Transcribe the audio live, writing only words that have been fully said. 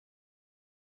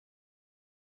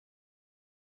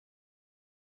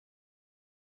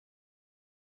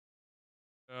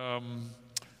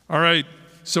All right,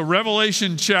 so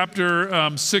Revelation chapter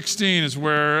 16 is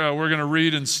where we're going to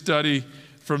read and study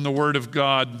from the Word of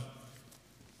God.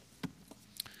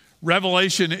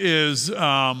 Revelation is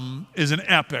an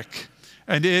epic,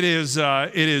 and it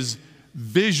is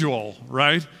visual,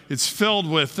 right? It's filled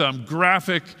with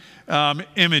graphic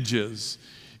images.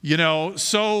 You know,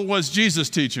 so was Jesus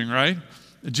teaching, right?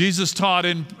 Jesus taught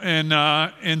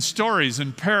in stories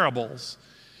and parables.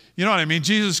 You know what I mean?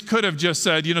 Jesus could have just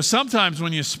said, you know, sometimes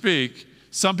when you speak,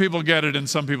 some people get it and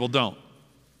some people don't.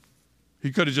 He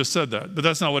could have just said that, but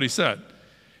that's not what he said.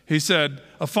 He said,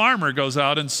 a farmer goes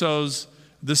out and sows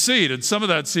the seed, and some of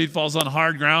that seed falls on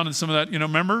hard ground, and some of that, you know,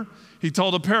 remember? He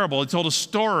told a parable, he told a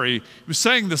story. He was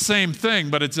saying the same thing,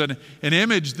 but it's an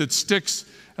image that sticks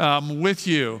with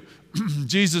you.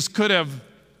 Jesus could have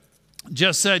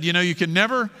just said, you know, you can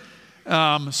never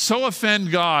so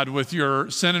offend God with your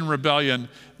sin and rebellion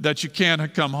that you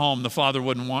can't come home. The Father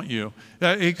wouldn't want you.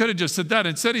 He could have just said that.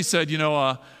 Instead, he said, you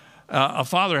know, a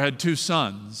father had two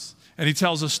sons. And he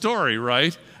tells a story,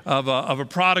 right, of a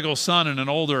prodigal son and an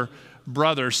older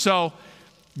brother. So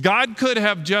God could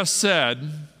have just said,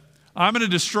 I'm going to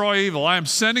destroy evil. I am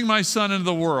sending my son into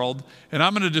the world, and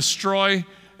I'm going to destroy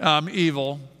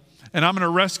evil, and I'm going to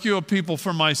rescue a people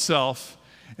for myself,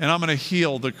 and I'm going to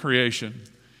heal the creation.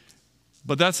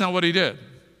 But that's not what he did.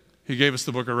 He gave us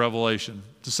the book of Revelation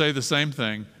to say the same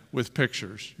thing with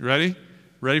pictures. You ready?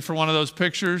 Ready for one of those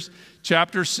pictures?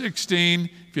 Chapter 16.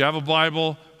 If you have a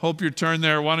Bible, hope you're turned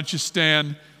there. Why don't you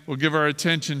stand? We'll give our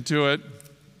attention to it.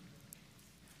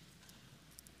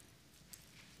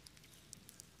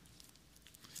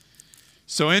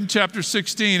 So in chapter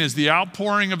 16 is the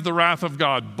outpouring of the wrath of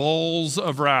God, bowls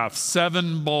of wrath,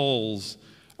 7 bowls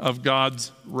of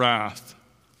God's wrath.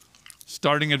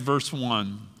 Starting at verse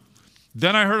 1.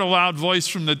 Then I heard a loud voice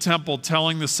from the temple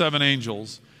telling the 7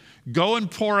 angels, go and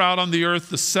pour out on the earth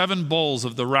the 7 bowls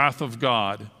of the wrath of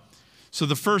God. So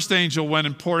the first angel went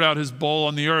and poured out his bowl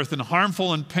on the earth, and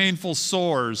harmful and painful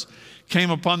sores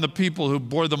came upon the people who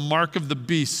bore the mark of the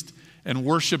beast and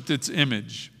worshipped its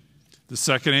image. The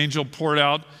second angel poured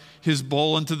out his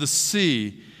bowl into the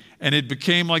sea, and it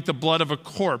became like the blood of a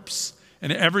corpse,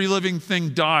 and every living thing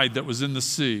died that was in the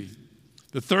sea.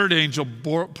 The third angel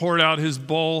poured out his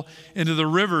bowl into the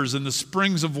rivers and the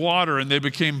springs of water, and they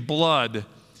became blood.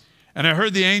 And I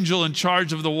heard the angel in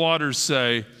charge of the waters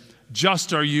say,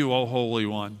 just are you, O Holy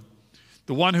One,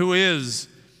 the one who is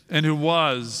and who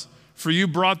was, for you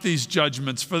brought these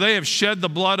judgments, for they have shed the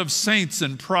blood of saints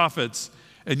and prophets,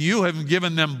 and you have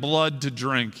given them blood to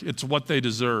drink. It's what they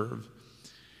deserve.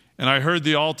 And I heard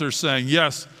the altar saying,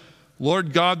 yes,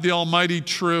 Lord God the Almighty,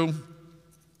 true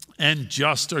and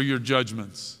just are your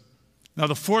judgments. Now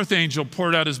the fourth angel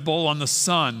poured out his bowl on the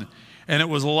sun, and it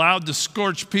was allowed to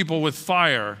scorch people with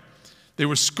fire. They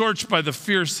were scorched by the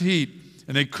fierce heat,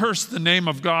 and they cursed the name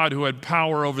of God who had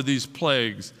power over these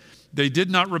plagues. They did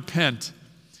not repent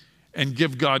and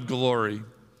give God glory.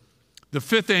 The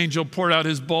fifth angel poured out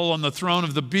his bowl on the throne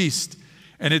of the beast,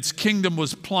 and its kingdom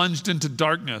was plunged into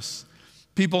darkness.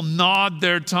 People gnawed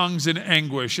their tongues in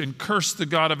anguish and cursed the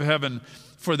God of heaven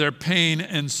for their pain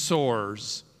and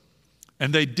sores,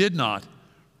 and they did not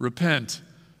repent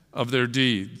of their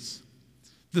deeds.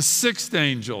 The sixth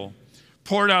angel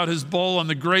poured out his bowl on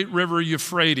the great river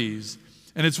Euphrates,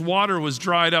 and its water was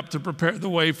dried up to prepare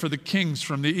the way for the kings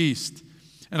from the east.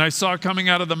 And I saw coming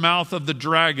out of the mouth of the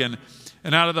dragon,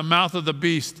 and out of the mouth of the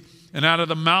beast, and out of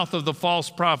the mouth of the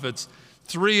false prophets,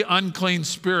 3 unclean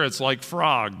spirits like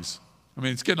frogs. I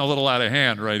mean, it's getting a little out of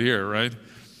hand right here, right?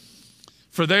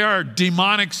 For they are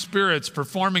demonic spirits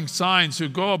performing signs who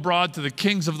go abroad to the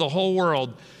kings of the whole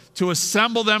world to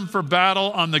assemble them for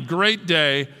battle on the great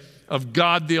day of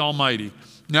God the Almighty.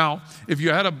 Now, if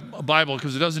you had a Bible,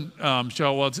 because it doesn't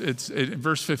show, well, it's in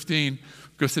verse 15,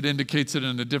 because it indicates it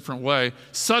in a different way,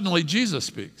 suddenly Jesus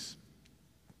speaks.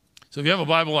 So if you have a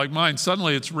Bible like mine,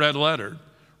 suddenly it's red lettered.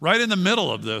 Right in the middle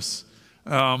of this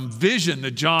vision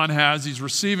that John has, he's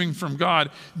receiving from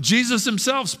God, Jesus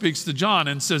himself speaks to John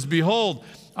and says, behold,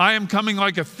 I am coming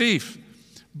like a thief.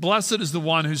 Blessed is the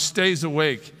one who stays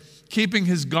awake, keeping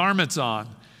his garments on,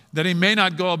 that he may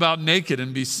not go about naked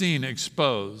and be seen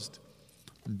exposed.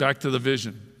 Back to the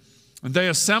vision. And they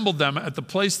assembled them at the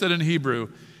place that in Hebrew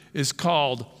is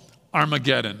called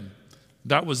Armageddon.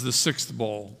 That was the 6th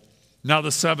bowl. Now the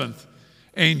 7th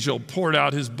angel poured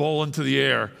out his bowl into the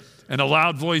air, and a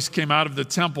loud voice came out of the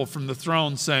temple from the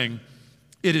throne saying,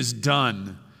 it is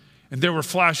done. And there were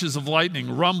flashes of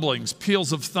lightning, rumblings,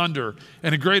 peals of thunder,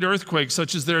 and a great earthquake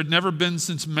such as there had never been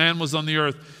since man was on the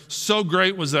earth. So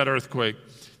great was that earthquake.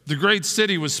 The great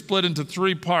city was split into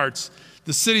 3 parts.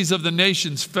 The cities of the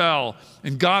nations fell,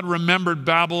 and God remembered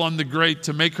Babylon the Great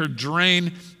to make her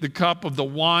drain the cup of the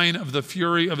wine of the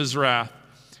fury of his wrath.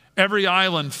 Every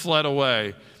island fled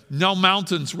away. No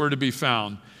mountains were to be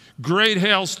found. Great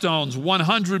hailstones,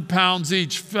 100 pounds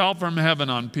each, fell from heaven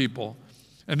on people.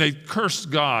 And they cursed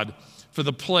God for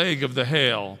the plague of the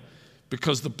hail,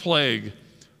 because the plague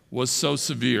was so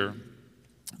severe.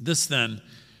 This then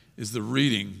is the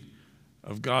reading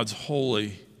of God's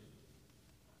holy,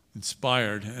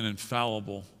 inspired, and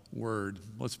infallible word.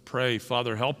 Let's pray.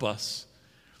 Father, help us.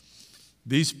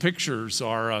 These pictures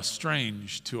are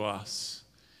strange to us,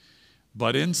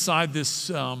 but inside this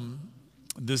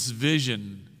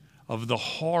vision of the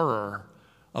horror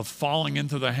of falling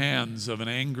into the hands of an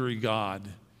angry God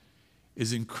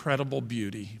is incredible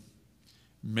beauty.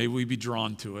 May we be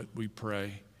drawn to it, we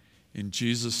pray. In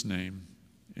Jesus' name,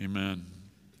 amen.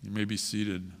 You may be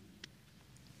seated.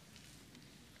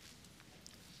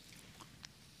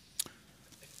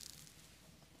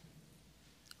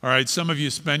 All right, some of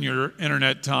you spend your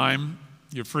internet time,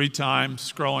 your free time,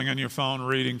 scrolling on your phone,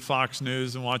 reading Fox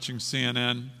News and watching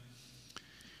CNN.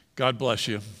 God bless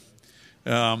you.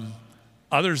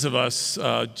 Others of us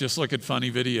just look at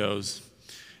funny videos.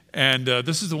 And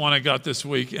this is the one I got this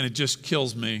week, and it just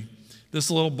kills me. This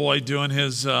little boy doing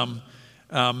his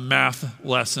math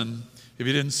lesson. If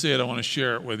you didn't see it, I want to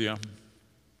share it with you.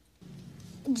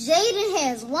 Jaden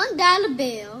has $1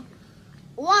 bill,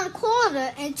 1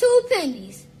 quarter, and 2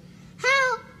 pennies.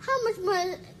 How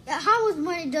much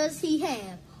money does he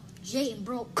have? Jaden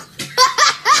broke.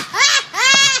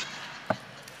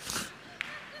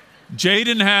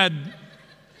 Jaden had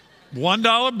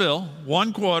 $1 bill,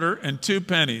 1 quarter, and 2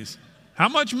 pennies. How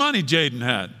much money Jaden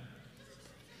had?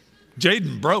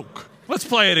 Jaden broke. Let's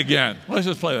play it again. Let's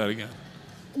just play that again.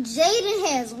 Jaden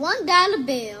has $1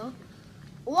 bill,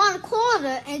 1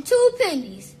 quarter, and 2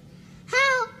 pennies.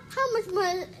 How much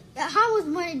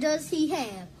money does he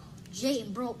have?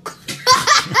 Jaden broke.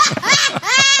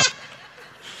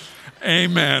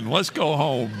 Amen. Let's go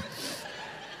home.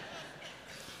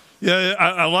 Yeah,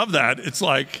 I love that. It's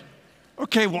like,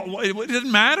 okay, well, it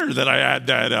didn't matter that I add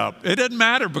that up. It didn't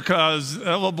matter because that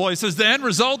little boy says the end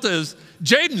result is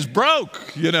Jaden's broke,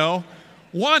 you know.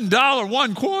 $1,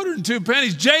 1 quarter, and 2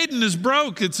 pennies. Jaden is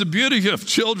broke. It's the beauty of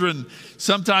children.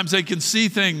 Sometimes they can see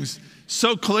things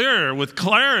so clear, with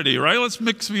clarity, right? Let's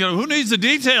mix, who needs the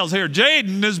details here?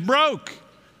 Jaden is broke,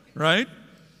 right?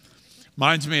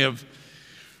 Reminds me of,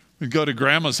 we go to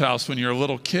grandma's house when you're a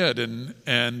little kid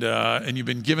and you've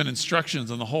been given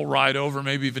instructions on the whole ride over,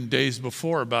 maybe even days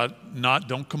before, about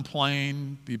don't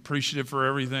complain, be appreciative for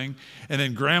everything. And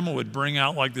then grandma would bring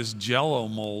out like this Jell-O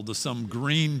mold of some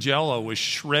green Jell-O with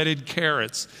shredded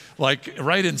carrots, like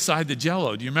right inside the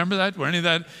Jell-O. Do you remember that? Were any of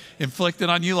that inflicted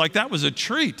on you? Like that was a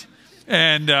treat.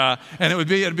 And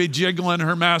it'd be jiggling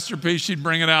her masterpiece. She'd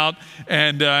bring it out,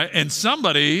 and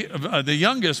somebody, the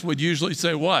youngest, would usually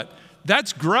say, "What?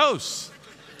 That's gross.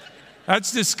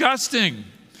 That's disgusting."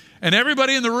 And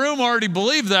everybody in the room already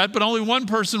believed that, but only one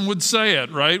person would say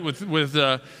it, right? With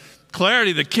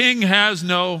clarity. The king has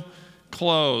no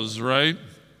clothes, right?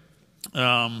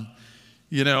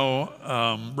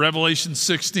 Revelation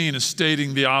 16 is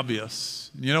stating the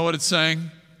obvious. You know what it's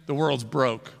saying? The world's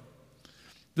broke.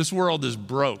 This world is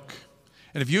broke.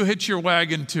 And if you hitch your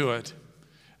wagon to it,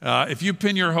 if you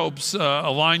pin your hopes,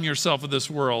 align yourself with this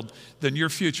world, then your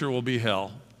future will be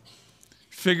hell.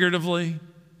 Figuratively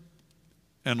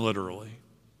and literally.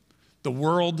 The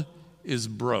world is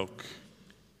broke.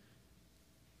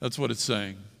 That's what it's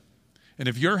saying. And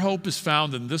if your hope is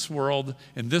found in this world,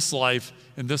 in this life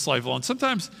alone,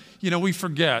 sometimes, we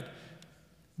forget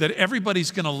that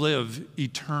everybody's going to live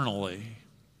eternally.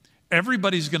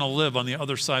 Everybody's going to live on the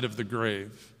other side of the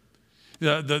grave.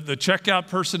 The checkout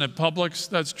person at Publix,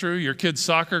 that's true. Your kid's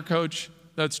soccer coach,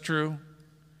 that's true.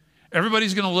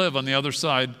 Everybody's going to live on the other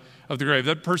side of the grave.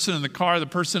 That person in the car, the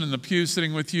person in the pew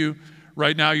sitting with you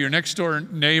right now, your next door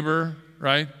neighbor,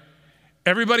 right?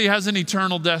 Everybody has an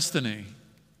eternal destiny.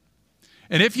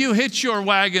 And if you hitch your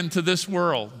wagon to this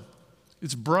world,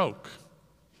 it's broke.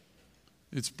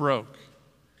 It's broke.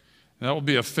 And that will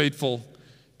be a fateful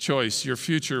choice. Your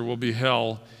future will be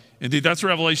hell. Indeed, that's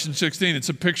Revelation 16. It's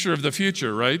a picture of the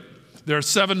future, right? There are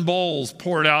 7 bowls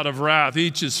poured out of wrath.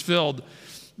 Each is filled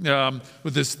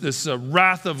with this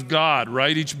wrath of God,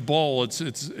 right? Each bowl,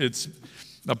 it's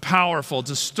a powerful.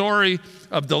 It's a story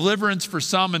of deliverance for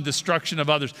some and destruction of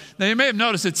others. Now, you may have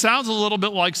noticed it sounds a little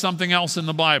bit like something else in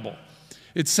the Bible.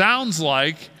 It sounds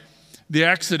like the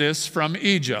Exodus from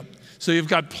Egypt. So you've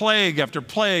got plague after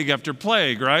plague after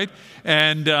plague, right?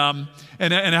 And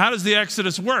how does the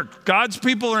Exodus work? God's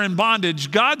people are in bondage.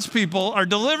 God's people are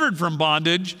delivered from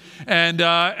bondage, and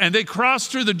they cross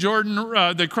through the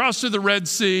Jordan. They cross through the Red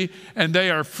Sea, and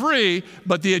they are free.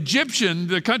 But the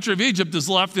country of Egypt, is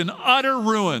left in utter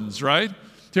ruins. Right?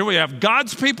 Here we have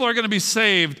God's people are going to be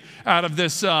saved out of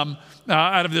this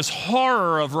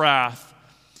horror of wrath,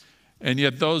 and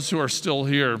yet those who are still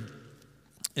here,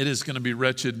 it is going to be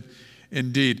wretched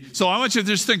indeed. So I want you to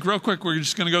just think real quick. We're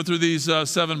just going to go through these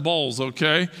 7 bowls,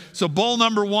 okay? So bowl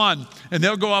number 1, and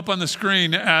they'll go up on the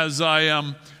screen as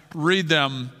I read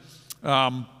them,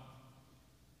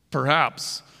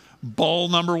 perhaps. Bowl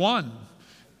number 1.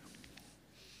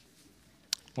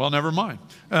 Well, never mind.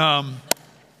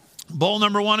 Bowl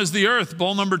number 1 is the earth.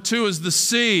 Bowl number 2 is the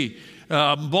sea.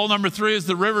 Bowl number 3 is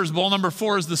the rivers. Bowl number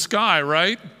 4 is the sky,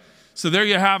 right? So there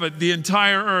you have it, the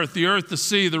entire earth, the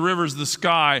sea, the rivers, the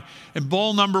sky. And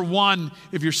bowl number 1,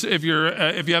 if you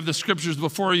have the scriptures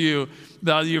before you,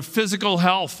 your physical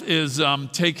health is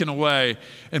taken away.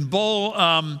 And bowl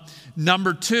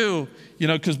number 2,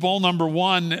 because bowl number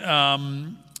 1,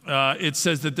 it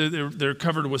says that they're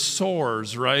covered with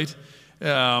sores, right?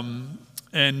 And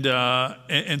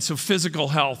so physical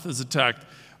health is attacked.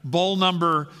 Bowl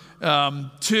number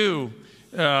 2.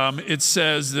 It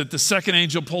says that the second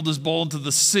angel pulled his bowl into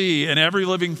the sea, and every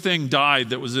living thing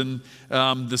died that was in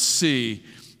the sea.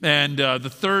 And the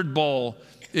third bowl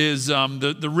is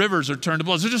the rivers are turned to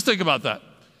blood. So just think about that.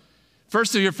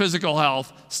 First, your physical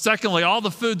health. Secondly, all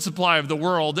the food supply of the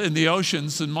world in the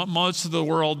oceans, and most of the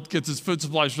world gets its food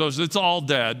supply from the oceans. It's all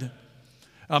dead.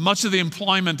 Much of the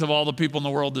employment of all the people in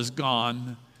the world is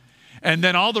gone. And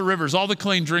then all the rivers, all the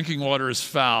clean drinking water is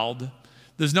fouled.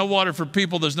 There's no water for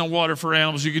people. There's no water for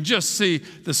animals. You can just see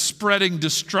the spreading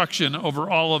destruction over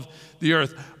all of the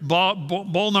earth.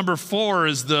 Bowl number 4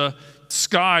 is the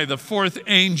sky. The fourth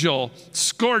angel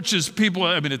scorches people.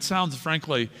 I mean, it sounds,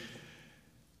 frankly, it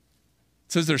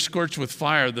says they're scorched with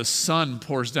fire. The sun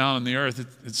pours down on the earth.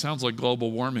 It sounds like global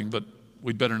warming, but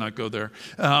we'd better not go there.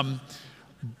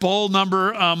 Bowl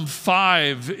number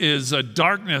 5 is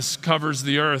darkness covers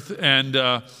the earth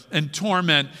and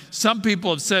torment. Some people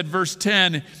have said verse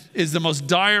 10 is the most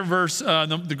dire verse,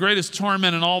 the greatest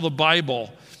torment in all the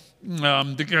Bible.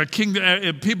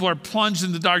 People are plunged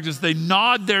into darkness. They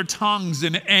gnawed their tongues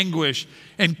in anguish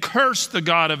and cursed the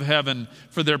God of heaven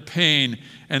for their pain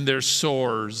and their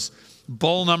sores.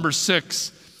 Bowl number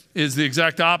 6 is the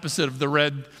exact opposite of the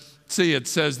Red Sea. It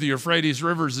says the Euphrates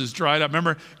rivers is dried up.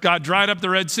 Remember, God dried up the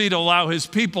Red Sea to allow his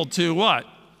people to what?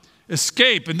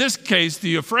 Escape. In this case, the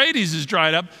Euphrates is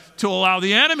dried up to allow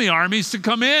the enemy armies to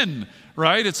come in,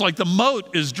 right? It's like the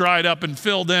moat is dried up and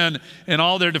filled in, and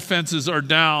all their defenses are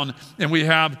down. And we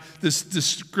have this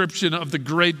description of the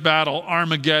great battle,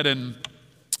 Armageddon.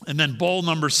 And then bowl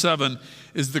number 7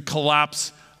 is the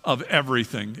collapse of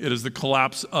everything. It is the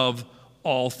collapse of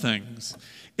all things.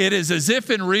 It is as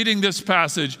if in reading this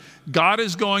passage, God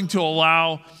is going to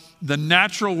allow the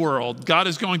natural world, God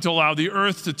is going to allow the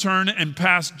earth to turn and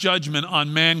pass judgment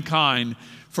on mankind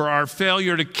for our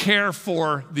failure to care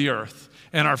for the earth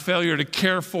and our failure to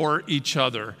care for each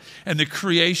other. And the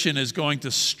creation is going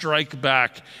to strike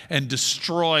back and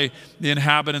destroy the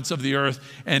inhabitants of the earth.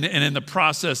 And in the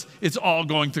process, it's all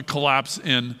going to collapse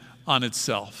in on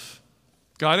itself.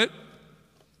 Got it?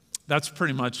 That's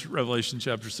pretty much Revelation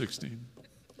chapter 16.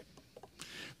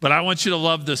 But I want you to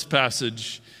love this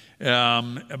passage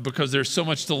because there's so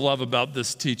much to love about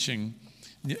this teaching.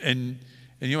 And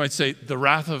you might say, the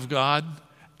wrath of God?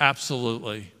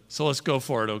 Absolutely. So let's go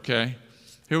for it, okay?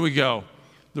 Here we go.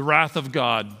 The wrath of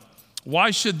God.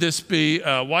 Why should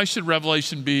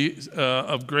Revelation be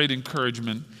of great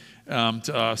encouragement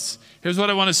to us? Here's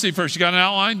what I want to see first. You got an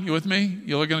outline? You with me?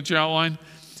 You looking at your outline?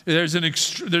 There's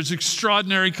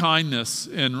extraordinary kindness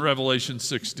in Revelation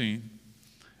 16.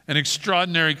 An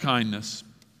extraordinary kindness.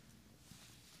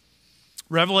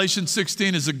 Revelation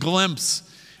 16 is a glimpse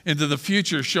into the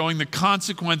future, showing the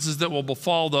consequences that will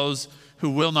befall those who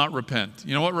will not repent.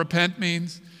 You know what repent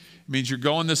means? It means you're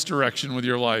going this direction with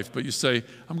your life, but you say,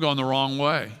 I'm going the wrong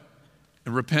way.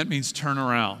 And repent means turn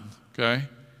around, okay?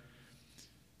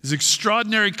 This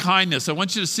extraordinary kindness. I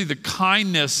want you to see the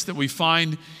kindness that we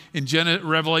find in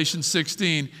Revelation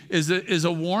 16 is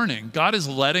a warning. God is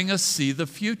letting us see the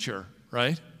future,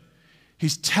 right?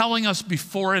 He's telling us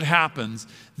before it happens,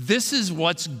 this is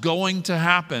what's going to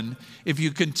happen if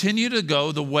you continue to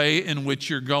go the way in which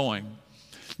you're going.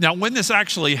 Now, when this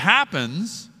actually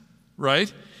happens,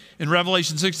 right, in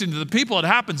Revelation 16, to the people it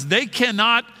happens, they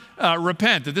cannot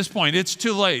repent. At this point, it's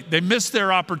too late. They missed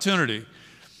their opportunity.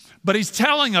 But he's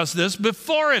telling us this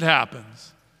before it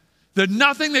happens. There's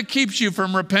nothing that keeps you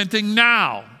from repenting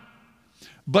now.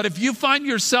 But if you find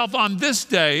yourself on this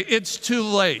day, it's too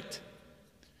late.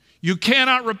 You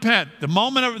cannot repent. The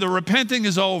moment of the repenting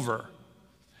is over.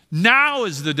 Now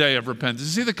is the day of repentance.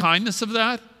 You see the kindness of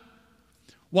that?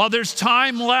 While there's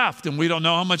time left, and we don't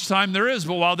know how much time there is,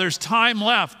 but while there's time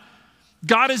left,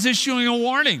 God is issuing a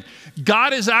warning.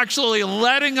 God is actually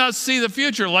letting us see the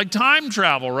future, like time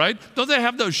travel, right? Don't they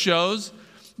have those shows?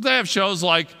 They have shows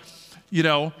like,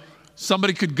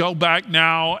 somebody could go back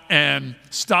now and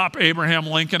stop Abraham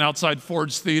Lincoln outside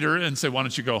Ford's Theater and say, why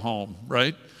don't you go home,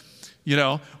 right?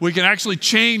 We can actually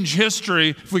change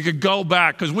history if we could go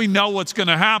back, because we know what's going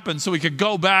to happen, so we could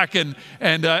go back and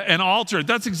alter it.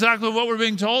 That's exactly what we're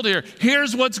being told here.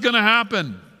 Here's what's going to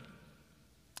happen.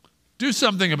 Do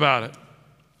something about it.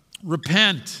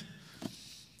 Repent.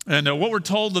 And what we're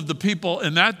told of the people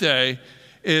in that day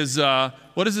is,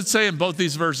 what does it say in both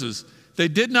these verses? They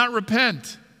did not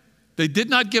repent. They did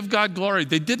not give God glory.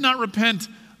 They did not repent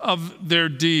of their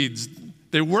deeds.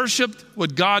 They worshiped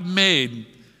what God made.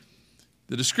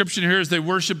 The description here is they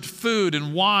worshiped food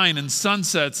and wine and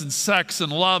sunsets and sex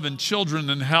and love and children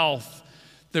and health.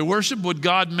 They worshiped what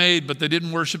God made, but they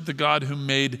didn't worship the God who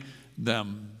made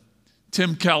them.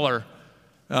 Tim Keller,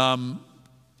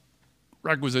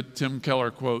 requisite Tim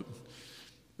Keller quote,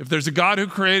 if there's a God who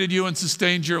created you and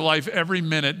sustains your life every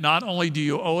minute, not only do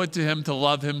you owe it to him to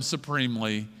love him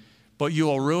supremely, but you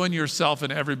will ruin yourself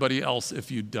and everybody else if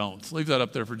you don't. Leave that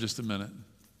up there for just a minute.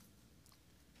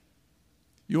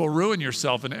 You will ruin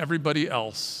yourself and everybody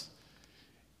else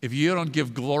if you don't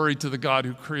give glory to the God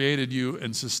who created you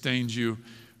and sustains you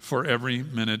for every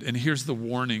minute. And here's the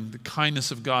warning, the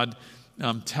kindness of God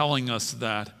telling us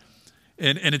that.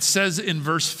 And it says in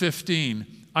verse 15,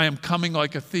 I am coming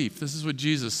like a thief. This is what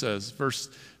Jesus says, verse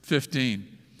 15.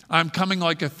 I'm coming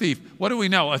like a thief. What do we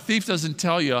know? A thief doesn't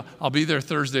tell you, I'll be there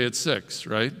Thursday at 6,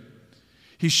 right?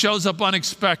 He shows up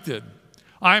unexpected.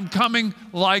 I'm coming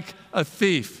like a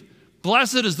thief.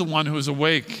 Blessed is the one who is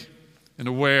awake and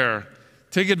aware.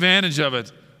 Take advantage of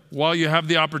it while you have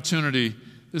the opportunity.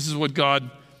 This is what God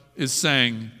is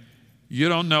saying. You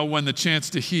don't know when the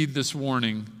chance to heed this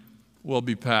warning will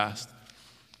be past.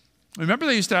 Remember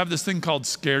they used to have this thing called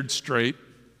Scared Straight?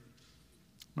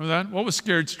 Remember that? What was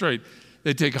Scared Straight?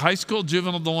 They'd take high school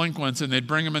juvenile delinquents and they'd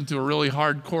bring them into a really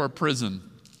hardcore prison.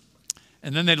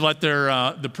 And then they'd let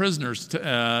the prisoners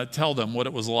tell them what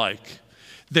it was like.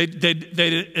 They'd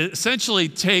essentially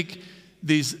take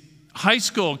these high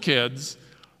school kids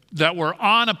that were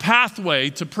on a pathway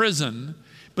to prison,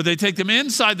 but they take them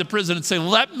inside the prison and say,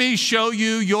 let me show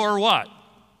you your what?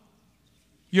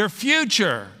 Your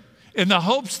future, in the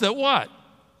hopes that what?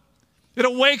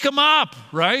 It'll wake them up,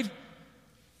 right?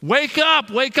 Wake up,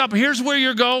 here's where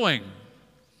you're going.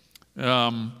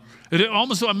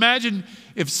 Almost imagine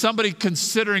if somebody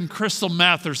considering crystal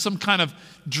meth or some kind of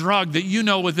drug that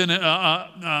within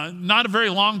not a very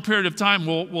long period of time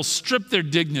will strip their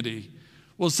dignity,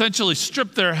 will essentially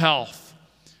strip their health.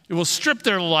 It will strip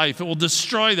their life. It will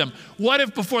destroy them. What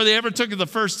if before they ever took it the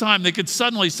first time,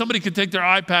 somebody could take their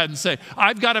iPad and say,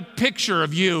 I've got a picture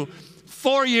of you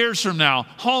 4 years from now,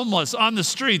 homeless, on the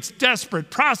streets,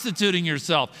 desperate, prostituting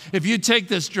yourself. If you take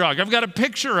this drug, I've got a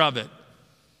picture of it.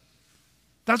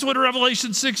 That's what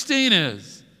Revelation 16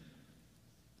 is.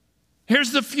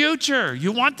 Here's the future.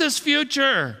 You want this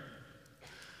future.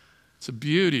 It's a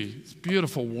beauty. It's a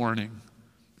beautiful warning.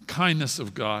 Kindness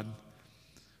of God.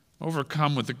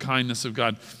 Overcome with the kindness of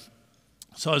God.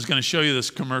 So I was going to show you this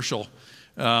commercial,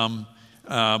 but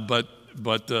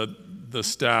the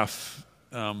staff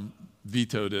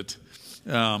vetoed it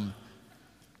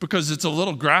because it's a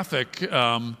little graphic,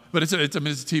 but it's a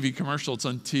TV commercial. It's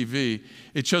on TV.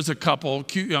 It shows a couple,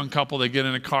 cute young couple. They get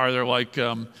in a car. They're like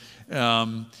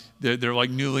they're like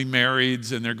newly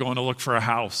marrieds, and they're going to look for a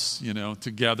house,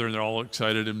 together. And they're all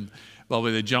excited and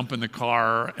lovely. They jump in the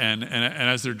car, and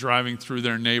as they're driving through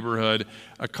their neighborhood,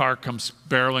 a car comes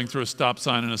barreling through a stop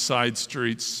sign in a side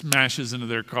street, smashes into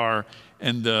their car,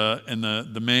 and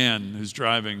the man who's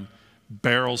driving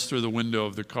barrels through the window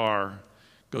of the car,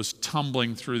 goes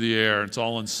tumbling through the air. It's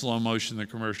all in slow motion, the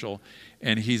commercial,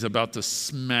 and he's about to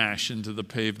smash into the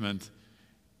pavement.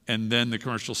 And then the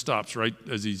commercial stops right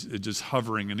as he's just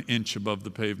hovering an inch above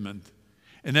the pavement.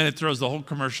 And then it throws the whole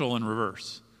commercial in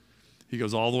reverse. He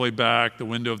goes all the way back. The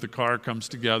window of the car comes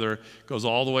together, goes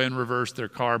all the way in reverse. Their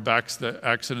car backs. The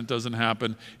accident doesn't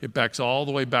happen. It backs all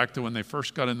the way back to when they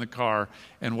first got in the car.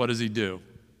 And what does he do?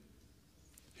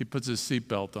 He puts his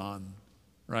seatbelt on,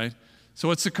 right? So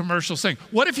what's the commercial saying?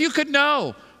 What if you could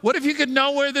know? What if you could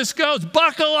know where this goes?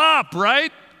 Buckle up,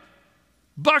 right?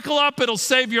 Buckle up, it'll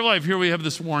save your life. Here we have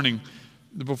this warning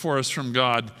before us from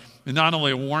God. and not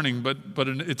only a warning, but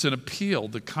it's an appeal,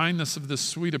 the kindness of this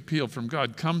sweet appeal from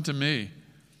God. Come to me.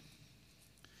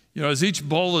 You know, as each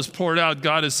bowl is poured out,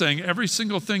 God is saying, every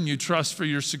single thing you trust for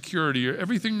your security, or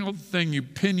every single thing you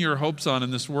pin your hopes on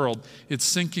in this world, it's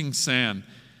sinking sand.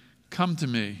 Come to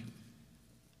me.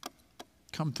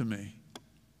 Come to me.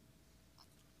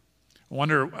 I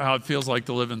wonder how it feels like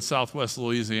to live in Southwest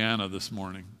Louisiana this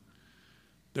morning.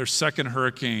 Their second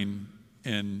hurricane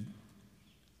in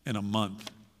a month.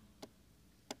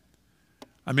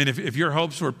 I mean, if your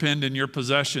hopes were pinned in your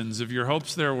possessions, if your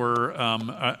hopes there were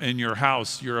in your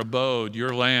house, your abode,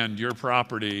 your land, your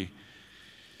property,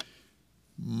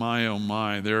 my oh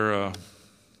my,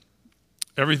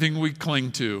 everything we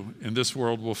cling to in this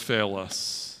world will fail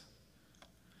us.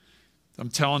 I'm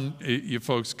telling you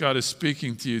folks, God is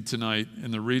speaking to you tonight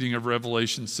in the reading of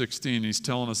Revelation 16. He's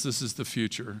telling us this is the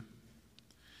future.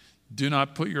 Do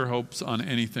not put your hopes on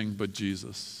anything but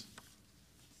Jesus.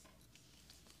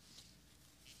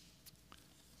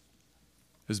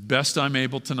 As best I'm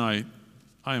able tonight,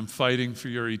 I am fighting for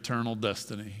your eternal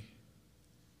destiny.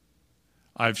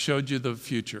 I've showed you the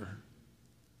future,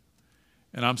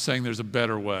 and I'm saying there's a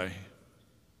better way.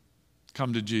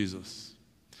 Come to Jesus.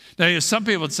 Now, some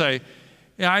people would say,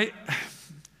 yeah,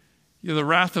 the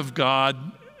wrath of God,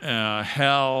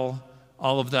 hell,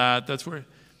 all of that, that's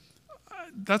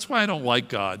why I don't like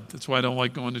God. That's why I don't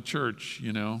like going to church,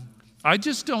 you know. I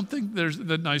just don't think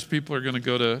that nice people are going to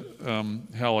go to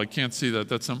hell. I can't see that.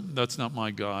 That's not my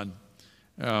God.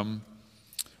 Well,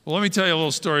 let me tell you a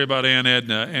little story about Aunt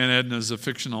Edna. Aunt Edna is a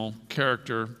fictional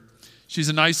character. She's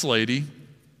a nice lady.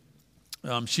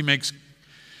 She makes,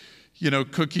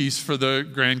 cookies for the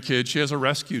grandkids. She has a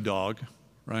rescue dog,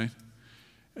 right?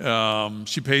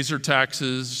 She pays her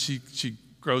taxes. She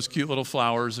grows cute little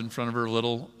flowers in front of her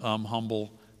little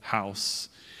humble house.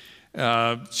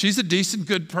 She's a decent,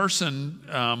 good person,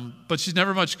 but she's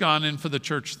never much gone in for the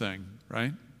church thing,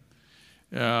 right?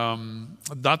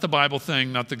 Not the Bible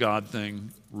thing, not the God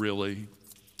thing, really.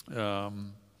 So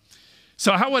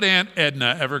how would Aunt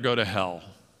Edna ever go to hell?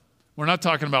 We're not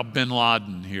talking about bin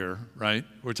Laden here, right?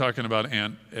 We're talking about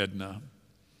Aunt Edna.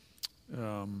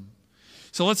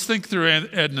 So let's think through Aunt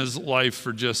Edna's life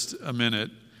for just a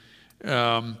minute.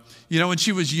 When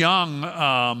she was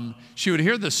young, she would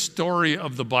hear the story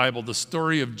of the Bible, the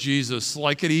story of Jesus,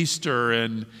 like at Easter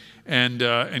and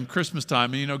Christmas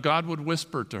time. And, God would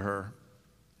whisper to her.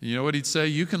 You know what he'd say?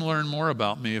 You can learn more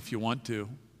about me if you want to.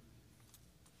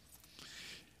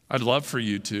 I'd love for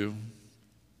you to.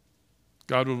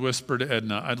 God would whisper to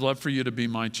Edna, I'd love for you to be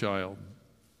my child.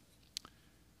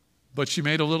 But she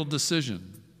made a little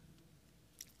decision.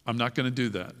 I'm not going to do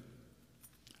that.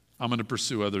 I'm going to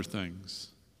pursue other things.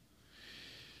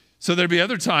 So there'd be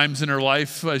other times in her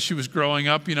life as she was growing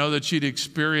up, that she'd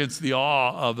experience the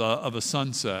awe of a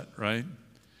sunset, right?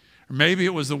 Or maybe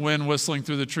it was the wind whistling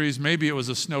through the trees. Maybe it was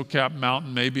a snow-capped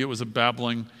mountain. Maybe it was a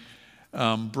babbling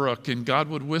brook. And God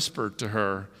would whisper to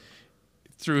her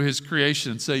through his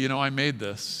creation and say, I made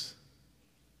this.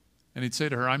 And he'd say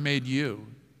to her, I made you.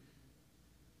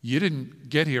 You didn't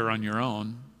get here on your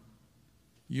own.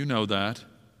 You know that.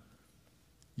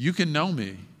 You can know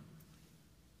me,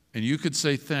 and you could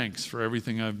say thanks for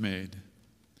everything I've made.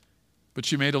 But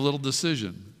she made a little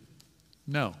decision.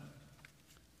 No,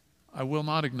 I will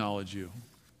not acknowledge you.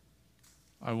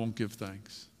 I won't give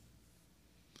thanks.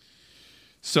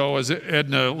 So as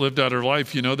Edna lived out her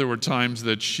life, there were times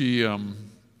that she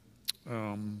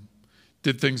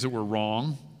did things that were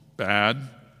wrong, bad.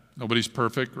 Nobody's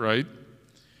perfect, right?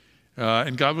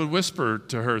 And God would whisper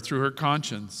to her through her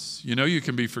conscience, you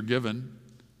can be forgiven.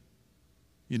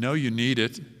 You need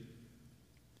it.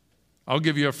 I'll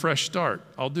give you a fresh start.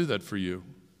 I'll do that for you.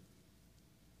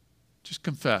 Just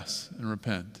confess and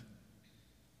repent.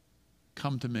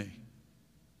 Come to me.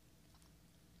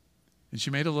 And she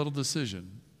made a little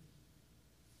decision.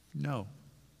 No.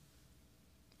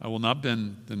 I will not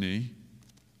bend the knee,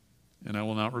 and I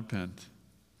will not repent.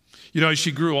 As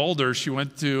she grew older, she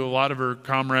went to a lot of her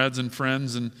comrades and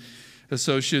friends and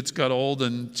associates got old,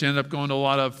 and she ended up going to a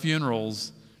lot of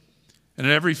funerals. And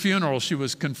at every funeral, she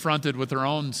was confronted with her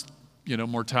own,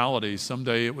 mortality.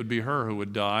 Someday it would be her who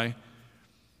would die.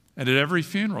 And at every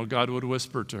funeral, God would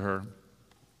whisper to her,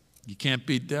 you can't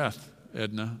beat death,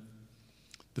 Edna.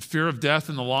 The fear of death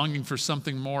and the longing for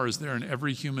something more is there in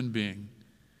every human being.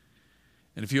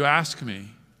 And if you ask me,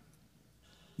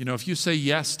 if you say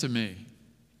yes to me,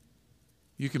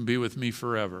 you can be with me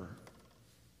forever.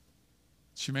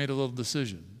 She made a little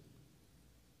decision.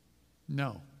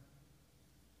 No.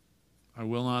 I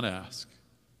will not ask.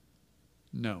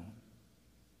 No.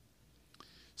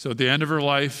 So at the end of her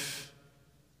life,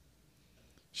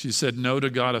 She said no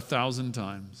to God 1,000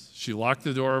 times. She locked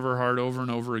the door of her heart over and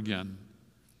over again.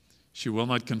 She will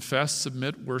not confess,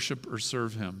 submit, worship, or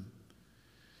serve him.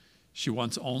 She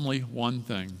wants only one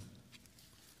thing,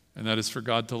 and that is for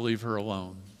God to leave her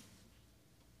alone.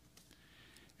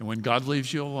 And when God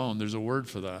leaves you alone, there's a word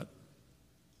for that.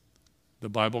 The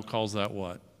Bible calls that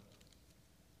what?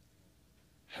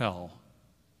 Hell.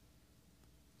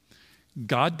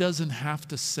 God doesn't have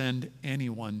to send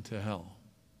anyone to hell.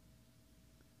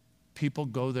 People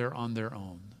go there on their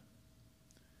own.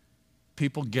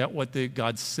 People get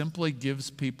God simply gives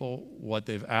people what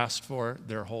they've asked for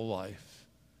their whole life,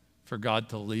 for God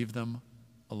to leave them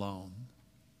alone.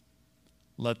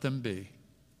 Let them be.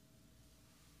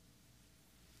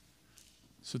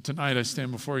 So tonight I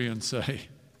stand before you and say,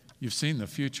 you've seen the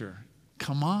future.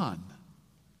 Come on.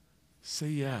 Say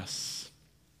yes.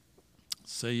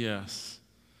 Say yes.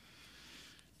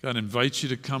 God invites you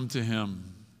to come to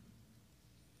him.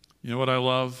 You know what I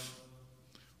love?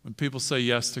 When people say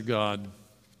yes to God,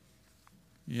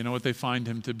 you know what they find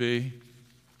him to be?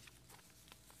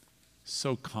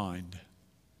 So kind,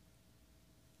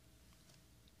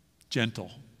 gentle,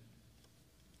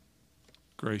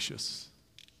 gracious.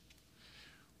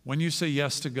 When you say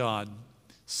yes to God,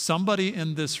 somebody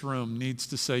in this room needs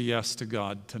to say yes to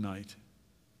God tonight.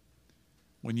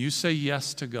 When you say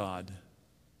yes to God,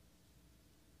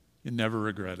 you never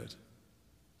regret it.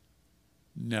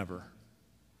 Never.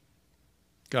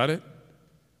 Got it?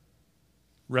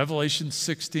 Revelation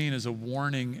 16 is a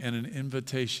warning and an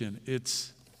invitation.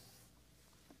 It's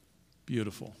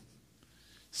beautiful.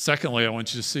 Secondly, I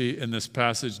want you to see in this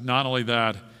passage, not only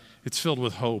that, it's filled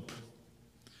with hope.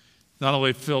 Not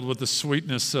only filled with the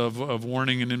sweetness of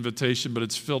warning and invitation, but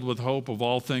it's filled with hope of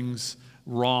all things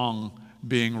wrong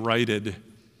being righted.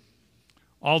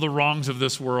 All the wrongs of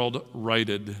this world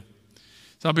righted.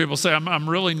 Some people say, I'm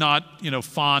really not,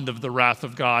 fond of the wrath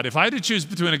of God. If I had to choose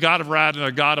between a God of wrath and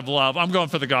a God of love, I'm going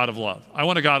for the God of love. I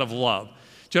want a God of love.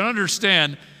 Do you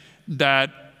understand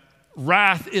that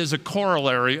wrath is a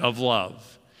corollary of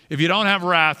love? If you don't have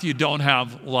wrath, you don't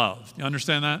have love. You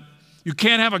understand that? You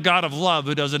can't have a God of love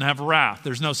who doesn't have wrath.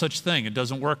 There's no such thing. It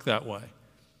doesn't work that way.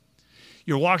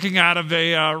 You're walking out of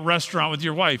a restaurant with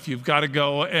your wife. You've got to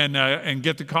go and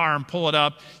get the car and pull it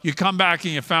up. You come back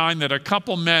and you find that a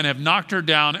couple men have knocked her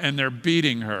down and they're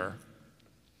beating her.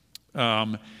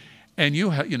 And you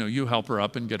help her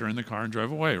up and get her in the car and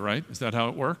drive away, right? Is that how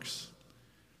it works?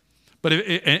 But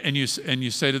you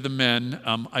say to the men,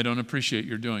 I don't appreciate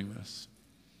your doing this.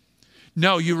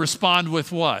 No, you respond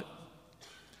with what?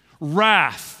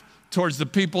 Wrath towards the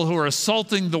people who are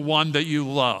assaulting the one that you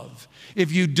love.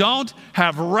 If you don't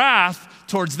have wrath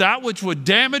towards that which would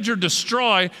damage or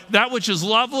destroy that which is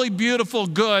lovely, beautiful,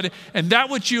 good, and that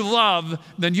which you love,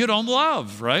 then you don't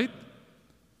love, right?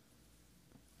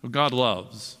 Well, God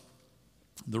loves.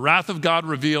 The wrath of God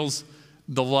reveals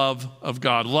the love of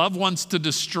God. Love wants to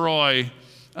destroy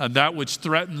that which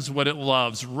threatens what it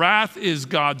loves. Wrath is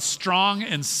God's strong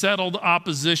and settled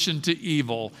opposition to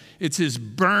evil. It's his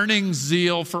burning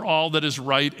zeal for all that is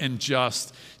right and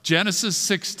just. Genesis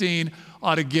 16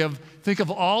 ought to think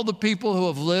of all the people who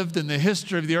have lived in the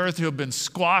history of the earth who have been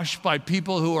squashed by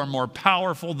people who are more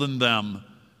powerful than them.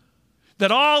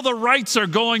 That all the wrongs are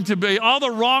going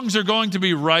to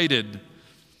be righted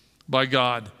by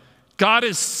God. God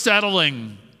is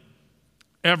settling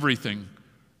everything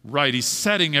right. He's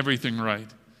setting everything right.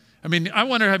 I mean, I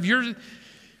wonder,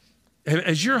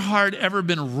 has your heart ever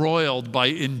been roiled by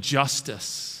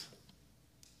injustice?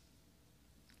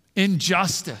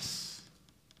 Injustice.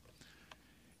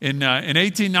 In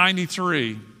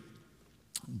 1893,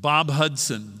 Bob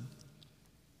Hudson,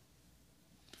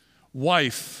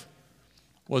 wife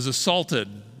was assaulted.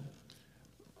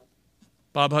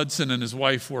 Bob Hudson and his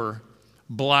wife were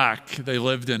black. They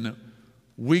lived in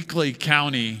Weakley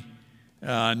County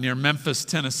near Memphis,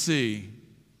 Tennessee.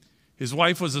 His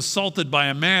wife was assaulted by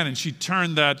a man, and she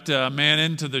turned that man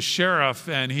into the sheriff,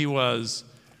 and he was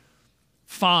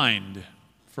fined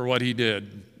for what he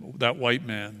did, that white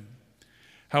man.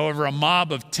 However, a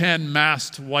mob of 10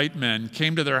 masked white men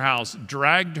came to their house,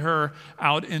 dragged her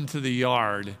out into the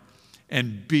yard,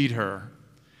 and beat her.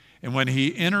 And when he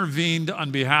intervened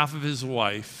on behalf of his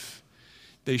wife,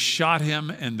 they shot him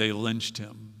and they lynched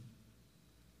him.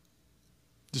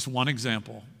 Just one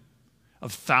example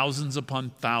of thousands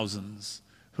upon thousands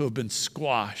who have been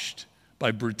squashed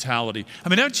by brutality. I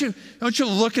mean, don't you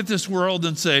look at this world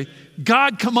and say,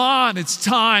 God, come on, it's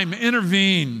time,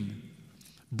 intervene.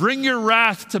 Bring your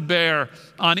wrath to bear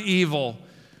on evil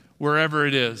wherever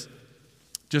it is.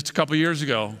 Just a couple years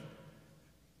ago,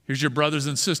 here's your brothers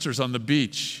and sisters on the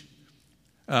beach.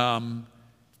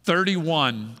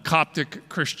 31 Coptic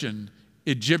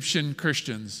Egyptian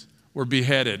Christians were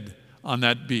beheaded on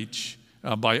that beach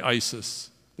by ISIS.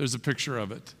 There's a picture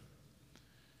of it.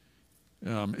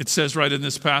 It says right in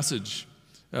this passage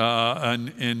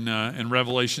in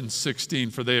Revelation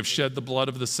 16, for they have shed the blood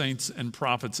of the saints and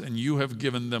prophets, and you have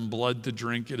given them blood to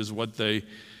drink. It is what they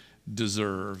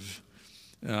deserve.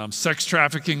 Sex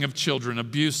trafficking of children,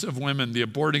 abuse of women, the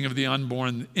aborting of the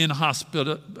unborn,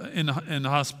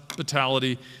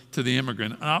 inhospitality to the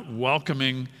immigrant, not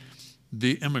welcoming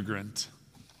the immigrant.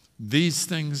 These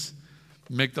things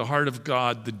make the heart of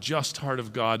God, the just heart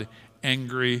of God,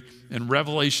 angry. And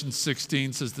Revelation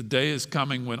 16 says the day is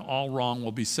coming when all wrong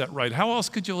will be set right. How else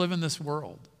could you live in this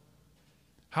world?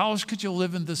 How else could you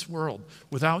live in this world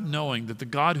without knowing that the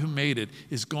God who made it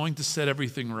is going to set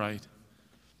everything right?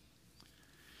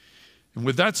 And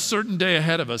with that certain day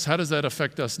ahead of us, how does that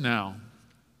affect us now?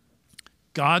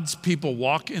 God's people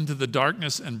walk into the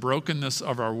darkness and brokenness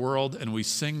of our world, and we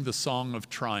sing the song of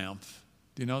triumph.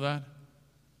 Do you know that?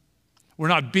 We're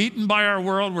not beaten by our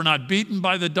world. We're not beaten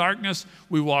by the darkness.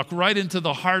 We walk right into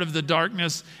the heart of the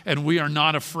darkness, and we are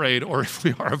not afraid. Or if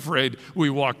we are afraid, we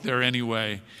walk there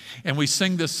anyway. And we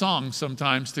sing this song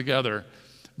sometimes together.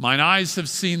 Mine eyes have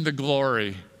seen the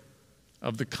glory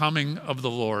of the coming of the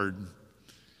Lord.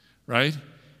 Right?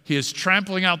 He is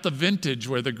trampling out the vintage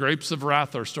where the grapes of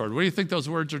wrath are stored. Where do you think those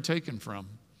words are taken from?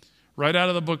 Right out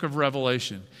of the book of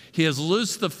Revelation. He has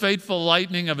loosed the fateful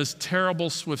lightning of his terrible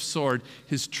swift sword.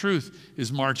 His truth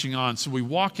is marching on. So we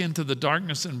walk into the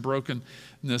darkness and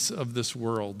brokenness of this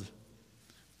world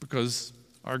because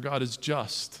our God is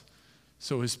just.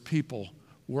 So his people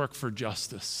work for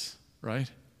justice, right?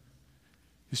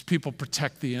 His people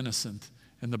protect the innocent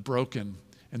and the broken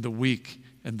and the weak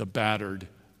and the battered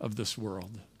of this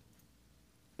world.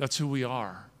 That's who we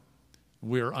are.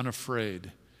 We are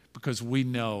unafraid because we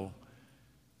know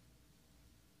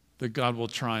that God will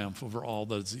triumph over all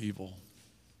that is evil.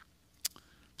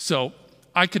 So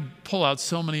I could pull out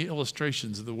so many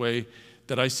illustrations of the way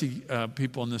that I see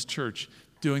people in this church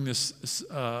doing this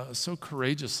so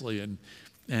courageously and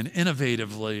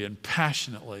innovatively and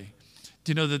passionately.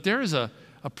 Do you know that there is a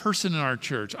person in our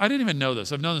church? I didn't even know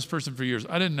this. I've known this person for years.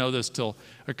 I didn't know this till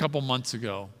a couple months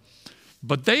ago.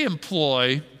 But they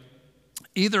employ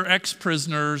either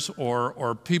ex-prisoners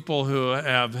or people who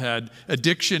have had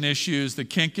addiction issues that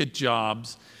can't get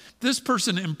jobs. This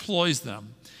person employs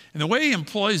them. And the way he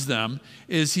employs them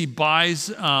is he buys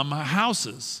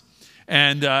houses.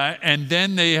 And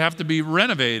then they have to be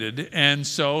renovated. And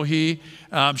so he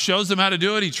shows them how to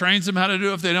do it. He trains them how to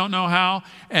do it if they don't know how.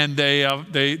 And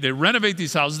they renovate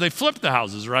these houses. They flip the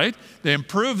houses, right? They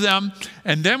improve them.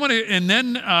 And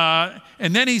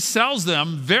then he sells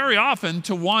them very often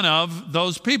to one of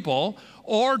those people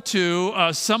or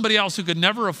to somebody else who could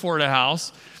never afford a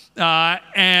house. How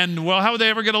would they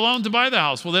ever get a loan to buy the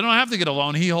house? Well, they don't have to get a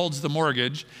loan. He holds the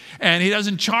mortgage, and he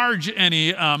doesn't charge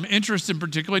any interest in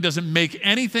particular. He doesn't make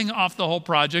anything off the whole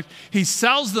project. He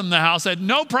sells them the house at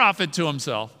no profit to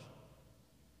himself,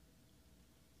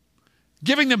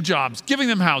 giving them jobs, giving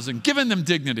them housing, giving them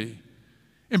dignity,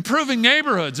 improving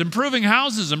neighborhoods, improving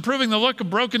houses, improving the look of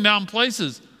broken down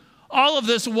places. All of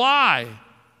this, why?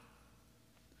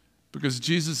 Because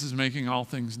Jesus is making all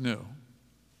things new.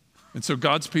 And so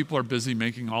God's people are busy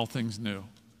making all things new.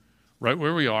 Right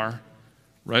where we are,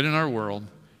 right in our world,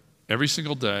 every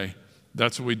single day,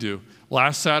 that's what we do.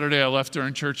 Last Saturday, I left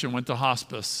during church and went to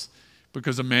hospice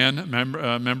because a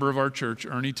member of our church,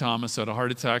 Ernie Thomas, had a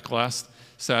heart attack last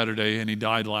Saturday and he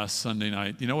died last Sunday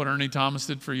night. You know what Ernie Thomas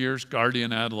did for years?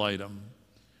 Guardian ad litem.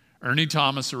 Ernie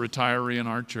Thomas, a retiree in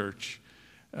our church,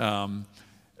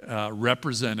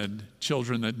 represented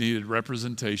children that needed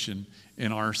representation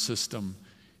in our system.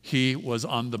 He was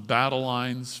on the battle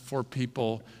lines for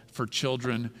people, for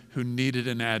children who needed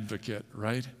an advocate,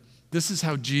 right? This is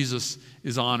how Jesus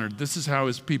is honored. This is how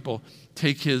his people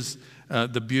take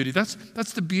the beauty. That's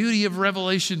the beauty of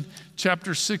Revelation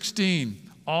chapter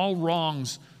 16. All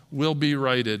wrongs will be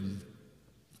righted.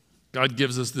 God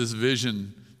gives us this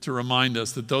vision to remind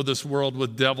us that though this world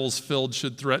with devils filled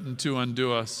should threaten to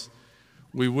undo us,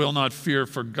 we will not fear,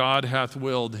 for God hath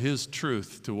willed his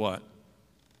truth to what?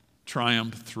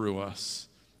 Triumph through us.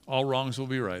 All wrongs will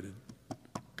be righted.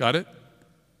 Got it?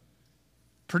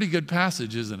 Pretty good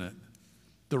passage, isn't it?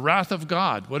 The wrath of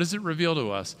God. What does it reveal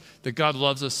to us? That God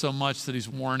loves us so much that he's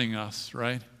warning us,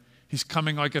 right? He's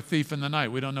coming like a thief in the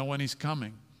night. We don't know when he's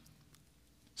coming.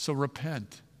 So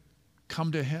repent.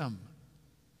 Come to him.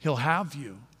 He'll have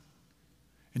you.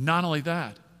 And not only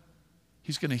that,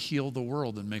 he's going to heal the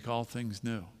world and make all things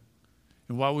new.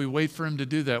 And while we wait for him to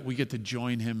do that, we get to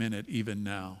join him in it even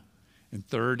now. And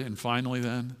third and finally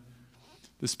then,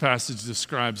 this passage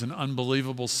describes an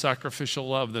unbelievable sacrificial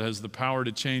love that has the power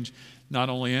to change not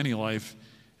only any life,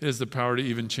 it has the power to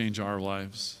even change our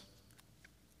lives.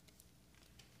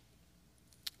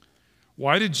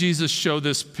 Why did Jesus show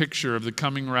this picture of the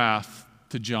coming wrath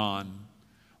to John?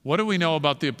 What do we know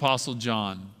about the Apostle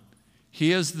John?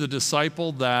 He is the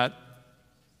disciple that,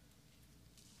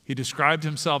 he described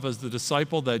himself as the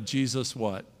disciple that Jesus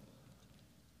what?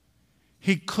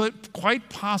 He could, quite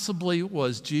possibly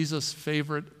was Jesus'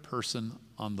 favorite person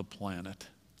on the planet.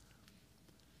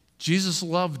 Jesus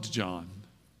loved John.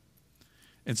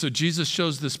 And so Jesus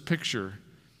shows this picture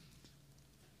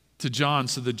to John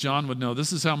so that John would know,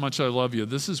 this is how much I love you.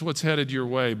 This is what's headed your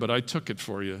way, but I took it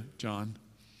for you, John.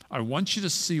 I want you to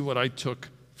see what I took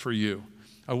for you.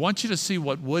 I want you to see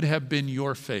what would have been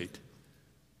your fate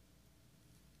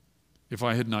if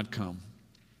I had not come.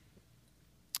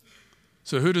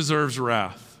 So who deserves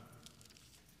wrath?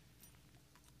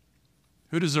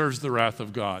 Who deserves the wrath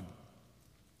of God?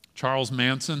 Charles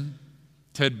Manson?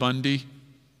 Ted Bundy?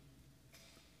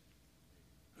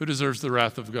 Who deserves the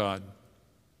wrath of God?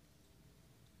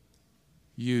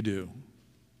 You do.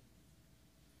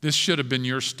 This should have been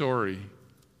your story.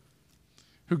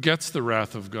 Who gets the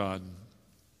wrath of God?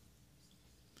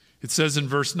 It says in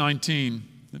verse 19,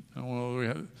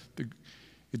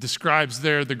 it describes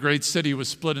there the great city was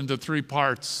split into three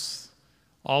parts.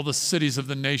 All the cities of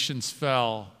the nations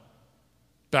fell.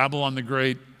 Babylon the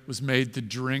Great was made to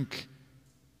drink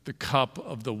the cup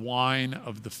of the wine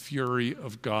of the fury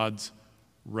of God's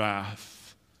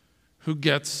wrath. Who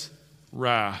gets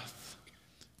wrath?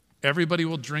 Everybody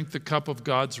will drink the cup of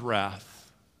God's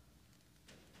wrath.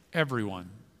 Everyone.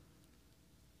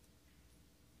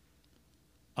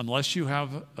 Unless you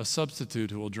have a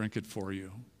substitute who will drink it for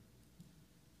you.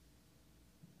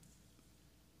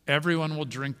 Everyone will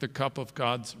drink the cup of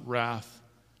God's wrath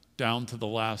down to the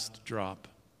last drop.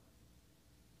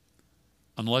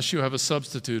 Unless you have a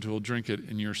substitute who will drink it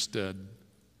in your stead.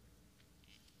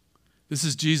 This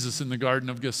is Jesus in the Garden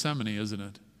of Gethsemane, isn't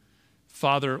it?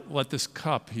 Father, let this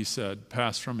cup, he said,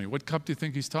 pass from me. What cup do you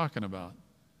think he's talking about?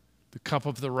 The cup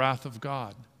of the wrath of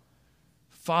God.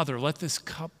 Father, let this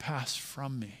cup pass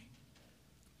from me.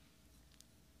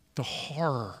 The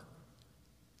horror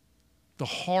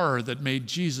that made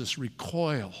Jesus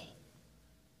recoil.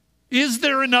 Is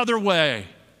there another way?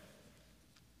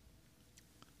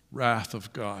 Wrath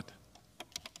of God.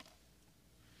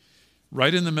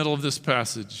 Right in the middle of this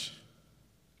passage,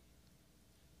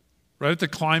 right at the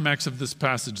climax of this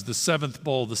passage, the seventh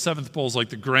bowl is like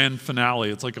the grand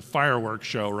finale. It's like a fireworks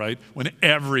show, right? When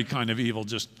every kind of evil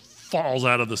just falls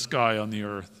out of the sky on the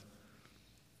earth.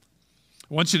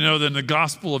 I want you to know that in the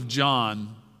Gospel of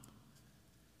John,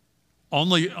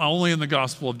 only in the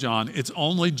Gospel of John, it's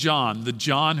only John, the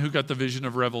John who got the vision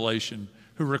of Revelation,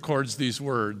 who records these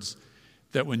words,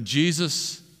 that when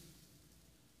Jesus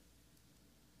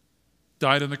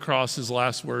died on the cross, his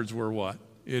last words were what?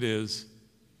 It is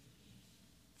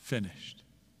finished.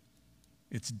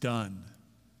 It's done.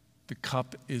 The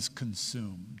cup is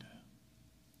consumed.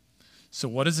 So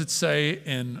what does it say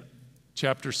in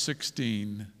chapter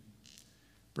 16,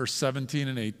 verse 17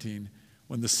 and 18?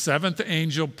 When the seventh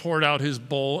angel poured out his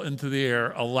bowl into the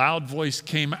air, a loud voice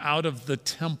came out of the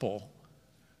temple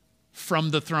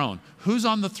from the throne. Who's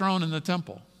on the throne in the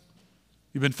temple?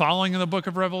 You've been following in the book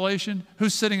of Revelation?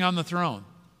 Who's sitting on the throne?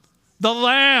 The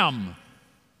Lamb.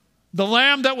 The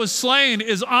Lamb that was slain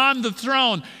is on the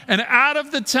throne. And out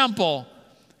of the temple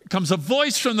comes a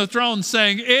voice from the throne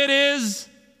saying, it is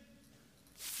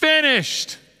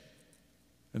finished.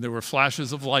 And there were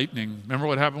flashes of lightning. Remember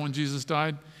what happened when Jesus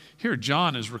died? Here,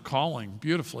 John is recalling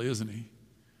beautifully, isn't he?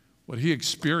 What he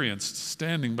experienced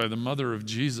standing by the mother of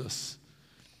Jesus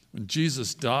when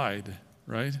Jesus died,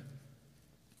 right?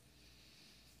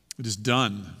 It is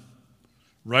done.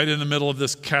 Right in the middle of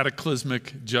this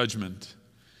cataclysmic judgment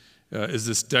is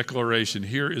this declaration.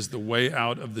 Here is the way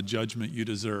out of the judgment you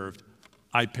deserved.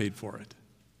 I paid for it.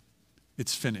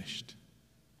 It's finished.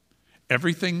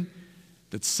 Everything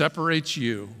that separates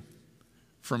you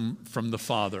from the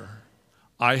Father,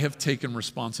 I have taken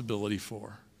responsibility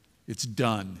for. It's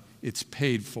done. It's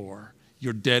paid for.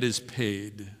 Your debt is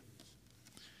paid.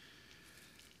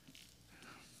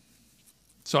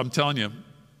 So I'm telling you,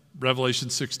 Revelation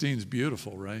 16 is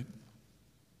beautiful, right?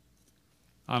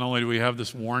 Not only do we have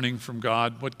this warning from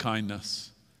God, what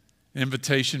kindness. An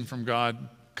invitation from God,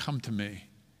 come to me.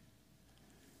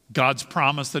 God's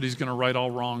promise that he's going to right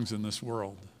all wrongs in this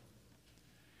world.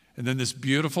 And then this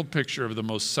beautiful picture of the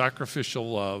most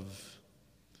sacrificial love.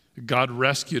 God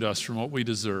rescued us from what we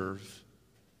deserve.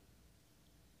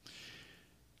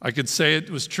 I could say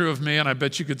it was true of me, and I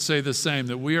bet you could say the same,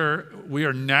 that we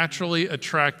are naturally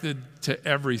attracted to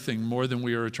everything more than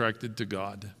we are attracted to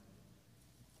God.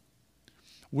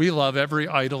 We love every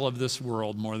idol of this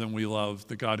world more than we love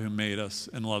the God who made us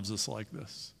and loves us like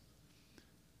this.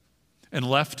 And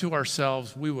left to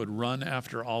ourselves, we would run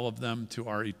after all of them to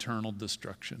our eternal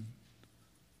destruction.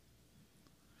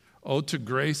 Oh, to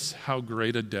grace, how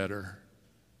great a debtor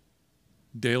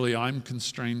daily I'm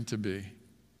constrained to be.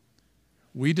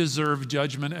 We deserve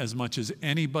judgment as much as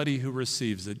anybody who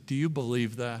receives it. Do you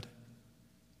believe that?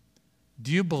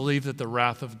 Do you believe that the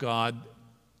wrath of God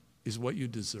is what you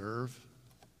deserve?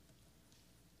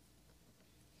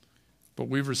 But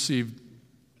we've received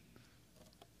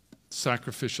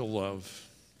sacrificial love.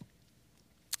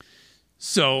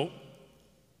 So,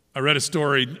 I read a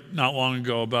story not long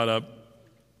ago about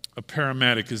a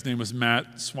paramedic. His name was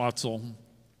Matt Swatzel.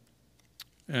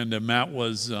 And Matt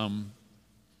was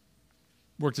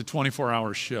worked a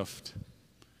 24-hour shift.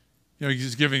 He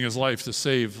was giving his life to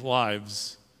save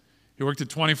lives. He worked a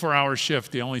 24-hour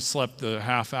shift. He only slept a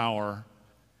half hour.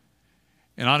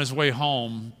 And on his way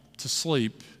home to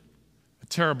sleep, a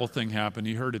terrible thing happened.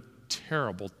 He heard a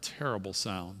terrible, terrible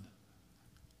sound.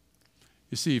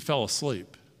 You see, he fell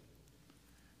asleep.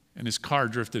 And his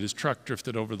truck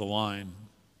drifted over the line.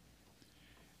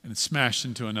 And it smashed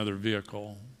into another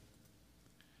vehicle.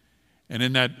 And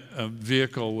in that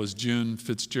vehicle was June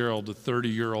Fitzgerald, a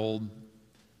 30-year-old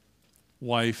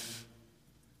wife,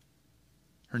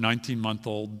 her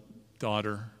 19-month-old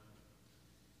daughter,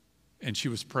 and she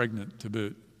was pregnant to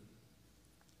boot.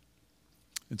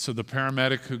 And so the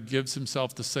paramedic who gives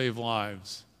himself to save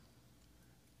lives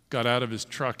got out of his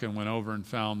truck and went over and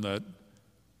found that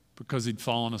because he'd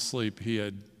fallen asleep, he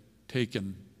had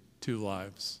taken 2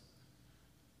 lives.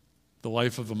 The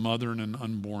life of a mother and an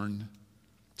unborn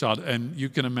child. And you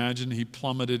can imagine he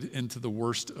plummeted into the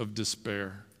worst of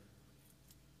despair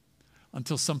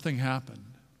until something happened.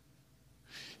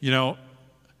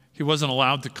 He wasn't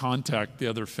allowed to contact the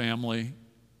other family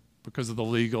because of the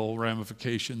legal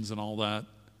ramifications and all that.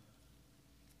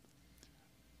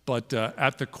 But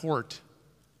at the court,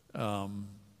 the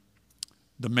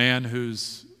man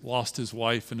who's lost his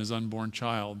wife and his unborn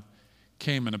child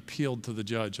came and appealed to the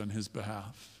judge on his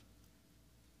behalf.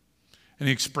 And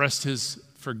he expressed his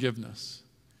forgiveness.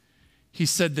 He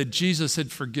said that Jesus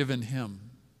had forgiven him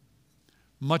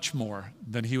much more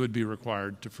than he would be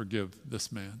required to forgive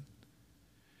this man.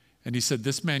 And he said,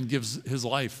 this man gives his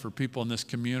life for people in this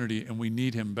community, and we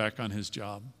need him back on his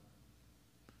job.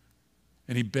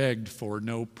 And he begged for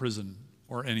no prison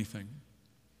or anything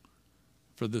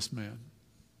for this man.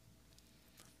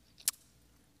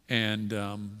 And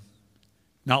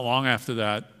not long after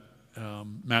that,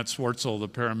 Matt Swartzel, the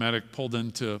paramedic, pulled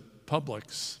into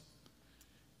Publix.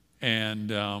 And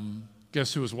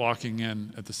guess who was walking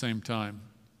in at the same time?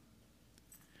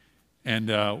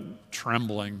 And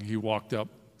trembling, he walked up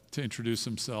to introduce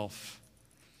himself.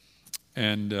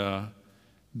 And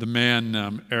the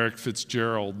man, Eric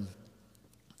Fitzgerald,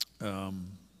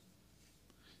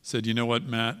 said, you know what,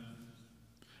 Matt?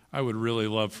 I would really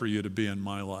love for you to be in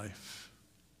my life.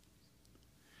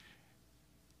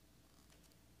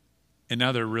 And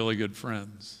now they're really good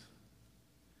friends.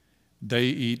 They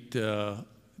eat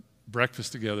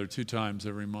breakfast together 2 times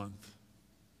every month.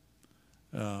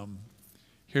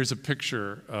 Here's a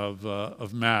picture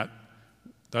of Matt.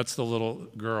 That's the little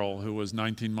girl who was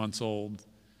 19 months old.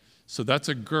 So that's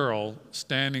a girl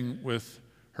standing with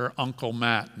her Uncle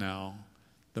Matt now,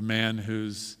 the man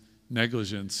whose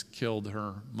negligence killed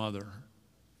her mother.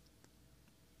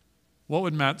 What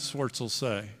would Matt Swartzel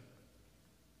say?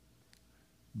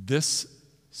 This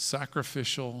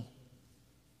sacrificial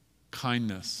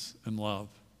kindness and love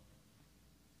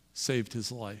saved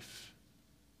his life.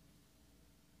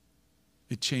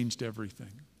 It changed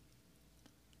everything.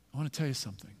 I want to tell you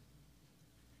something.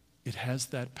 It has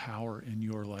that power in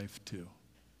your life too.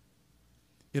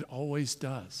 It always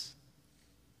does.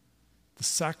 The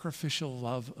sacrificial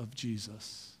love of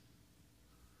Jesus.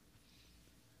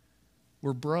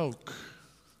 We're broke.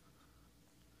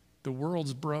 The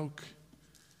world's broke.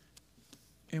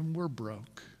 And we're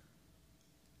broke.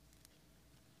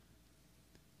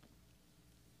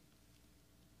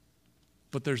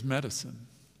 But there's medicine.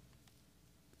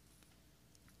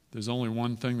 There's only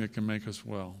one thing that can make us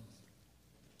well.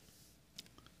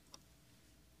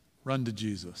 Run to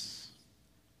Jesus.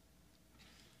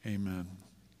 Amen.